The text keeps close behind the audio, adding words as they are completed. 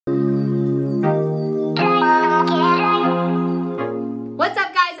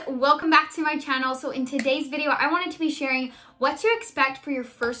back to my channel. So in today's video, I wanted to be sharing what to expect for your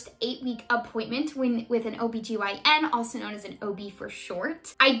first 8-week appointment with an OBGYN, also known as an OB for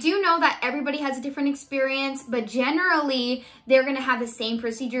short. I do know that everybody has a different experience, but generally they're gonna have the same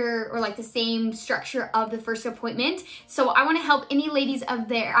procedure or like the same structure of the first appointment. So I wanna help any ladies out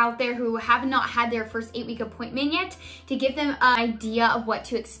there who have not had their first 8-week appointment yet to give them an idea of what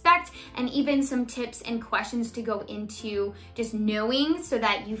to expect and even some tips and questions to go into just knowing so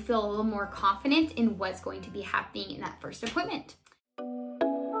that you feel a little more confident in what's going to be happening in that first appointment. The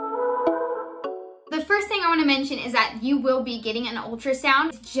first thing I want to mention is that you will be getting an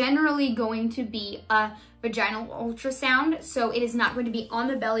ultrasound. It's generally going to be a vaginal ultrasound, so it is not going to be on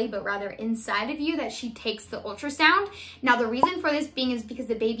the belly but rather inside of you that she takes the ultrasound. Now the reason for this being is because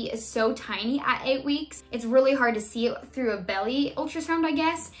the baby is so tiny at 8 weeks, it's really hard to see it through a belly ultrasound, I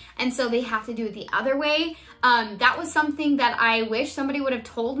guess, and so they have to do it the other way. That was something that I wish somebody would have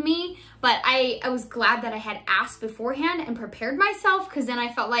told me, but I was glad that I had asked beforehand and prepared myself, because then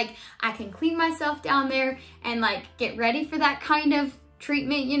I felt like I can clean myself down there and like get ready for that kind of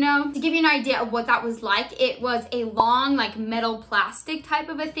treatment, you know. To give you an idea of what that was like, it was a long like metal plastic type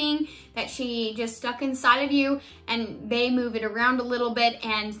of a thing that she just stuck inside of you, and they move it around a little bit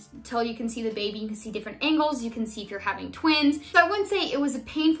and until you can see the baby. You can see different angles, you can see if you're having twins. So I wouldn't say it was a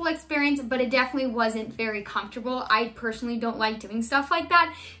painful experience, but it definitely wasn't very comfortable. I personally don't like doing stuff like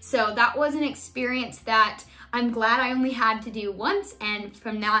that, so that was an experience that I'm glad I only had to do once, and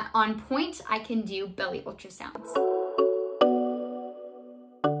from that on point I can do belly ultrasounds.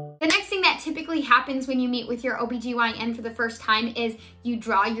 Typically happens when you meet with your OBGYN for the first time is you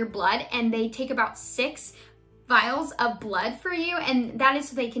draw your blood, and they take about 6 vials of blood for you, and that is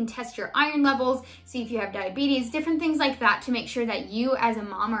so they can test your iron levels, see if you have diabetes, different things like that, to make sure that you as a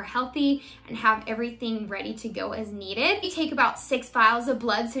mom are healthy and have everything ready to go as needed. You take about 6 vials of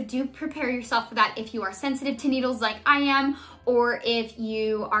blood, so do prepare yourself for that if you are sensitive to needles like I am, or if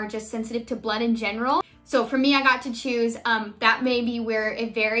you are just sensitive to blood in general. So for me, I got to choose. That may be where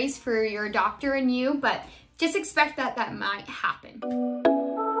it varies for your doctor and you, but just expect that that might happen.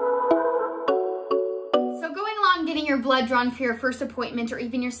 So going along getting your blood drawn for your first appointment or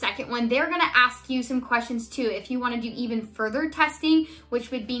even your second one, they're gonna ask you some questions too if you wanna do even further testing, which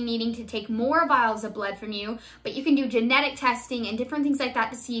would be needing to take more vials of blood from you, but you can do genetic testing and different things like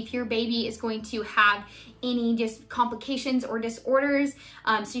that to see if your baby is going to have any just complications or disorders,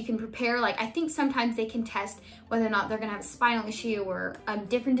 so you can prepare. Like I think sometimes they can test whether or not they're gonna have a spinal issue or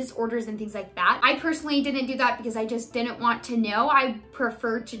different disorders and things like that. I personally didn't do that because I just didn't want to know. I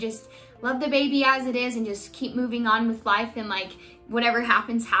prefer to just love the baby as it is and just keep moving on with life, and like whatever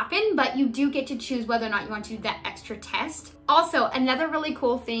happens, happen, but you do get to choose whether or not you want to do that extra test. Also, another really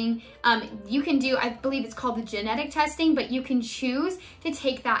cool thing you can do, I believe it's called the genetic testing, but you can choose to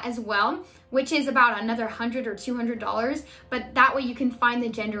take that as well, which is about another $100 or $200, but that way you can find the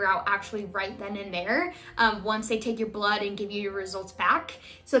gender out actually right then and there once they take your blood and give you your results back.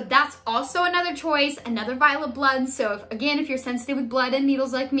 So that's also another choice, another vial of blood. So if you're sensitive with blood and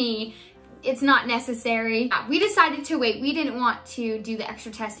needles like me, it's not necessary. We decided to wait. We didn't want to do the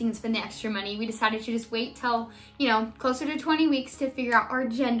extra testing and spend the extra money. We decided to just wait till, you know, closer to 20 weeks to figure out our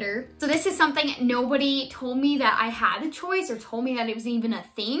gender. So this is something nobody told me that I had a choice or told me that it was even a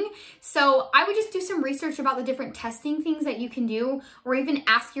thing. So I would just do some research about the different testing things that you can do, or even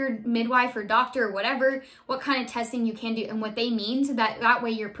ask your midwife or doctor or whatever what kind of testing you can do and what they mean, so that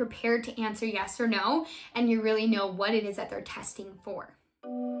way you're prepared to answer yes or no and you really know what it is that they're testing for.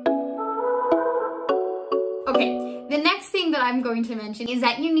 Okay, the next thing that I'm going to mention is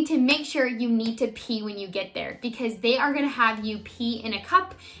that you need to make sure you need to pee when you get there, because they are going to have you pee in a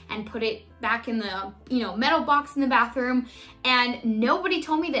cup and put it back in the, you know, metal box in the bathroom. And nobody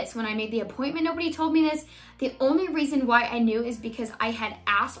told me this when I made the appointment. Nobody told me this. The only reason why I knew is because I had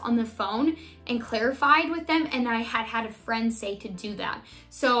asked on the phone and clarified with them, and I had a friend say to do that.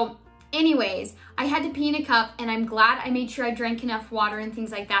 So anyways, I had to pee in a cup, and I'm glad I made sure I drank enough water and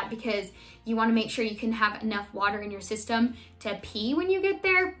things like that, because you want to make sure you can have enough water in your system to pee when you get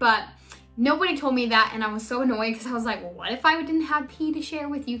there. But nobody told me that, and I was so annoyed because I was like, well, what if I didn't have pee to share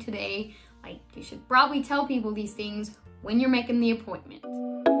with you today? Like, you should probably tell people these things when you're making the appointment.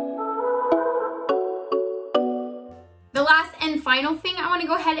 The last and and final thing I want to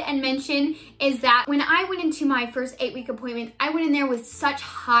go ahead and mention is that when I went into my first 8-week appointment, I went in there with such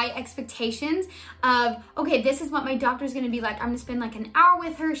high expectations of, okay, this is what my doctor's going to be like. I'm going to spend like an hour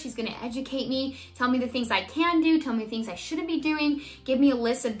with her. She's going to educate me, tell me the things I can do, tell me the things I shouldn't be doing, give me a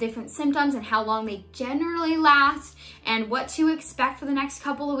list of different symptoms and how long they generally last and what to expect for the next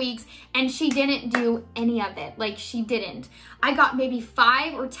couple of weeks. And she didn't do any of it. Like, she didn't. I got maybe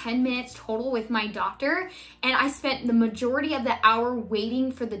 5 or 10 minutes total with my doctor, and I spent the majority of the hour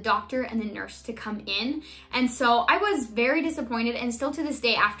waiting for the doctor and the nurse to come in. And so I was very disappointed, and still to this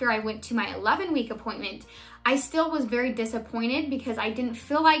day, after I went to my 11-week appointment, I still was very disappointed because I didn't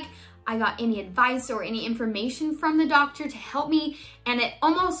feel like I got any advice or any information from the doctor to help me, and it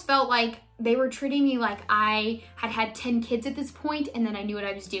almost felt like they were treating me like I had 10 kids at this point and then I knew what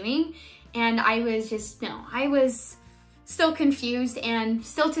I was doing. And I was just, no, I was still confused, and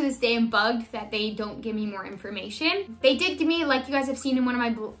still to this day I'm bugged that they don't give me more information. They did give me, like you guys have seen in one of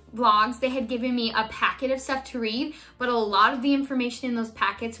my vlogs, they had given me a packet of stuff to read, but a lot of the information in those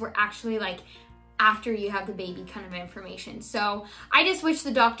packets were actually like after you have the baby kind of information. So I just wish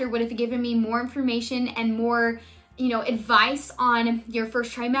the doctor would have given me more information and more, you know, advice on your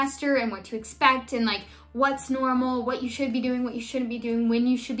first trimester and what to expect and like what's normal, what you should be doing, what you shouldn't be doing, when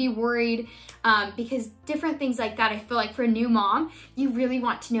you should be worried, because different things like that, I feel like for a new mom, you really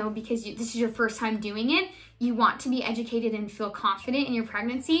want to know because this is your first time doing it. You want to be educated and feel confident in your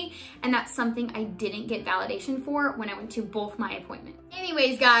pregnancy, and that's something I didn't get validation for when I went to both my appointments.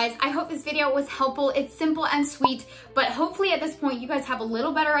 Anyways, guys, I hope this video was helpful. It's simple and sweet, but hopefully at this point you guys have a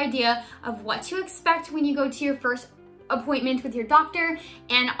little better idea of what to expect when you go to your first appointment with your doctor.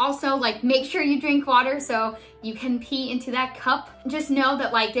 And also, like, make sure you drink water so you can pee into that cup. Just know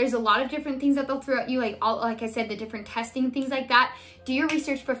that like there's a lot of different things that they'll throw at you, like I said, the different testing, things like that. Do your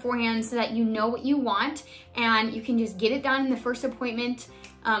research beforehand so that you know what you want and you can just get it done in the first appointment,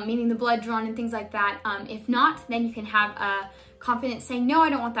 meaning the blood drawn and things like that. If not, then you can have a confidence saying, no, I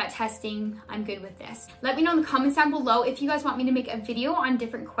don't want that testing, I'm good with this. Let me know in the comments down below if you guys want me to make a video on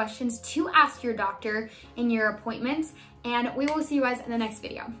different questions to ask your doctor in your appointments, and we will see you guys in the next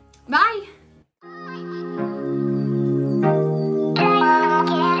video. Bye!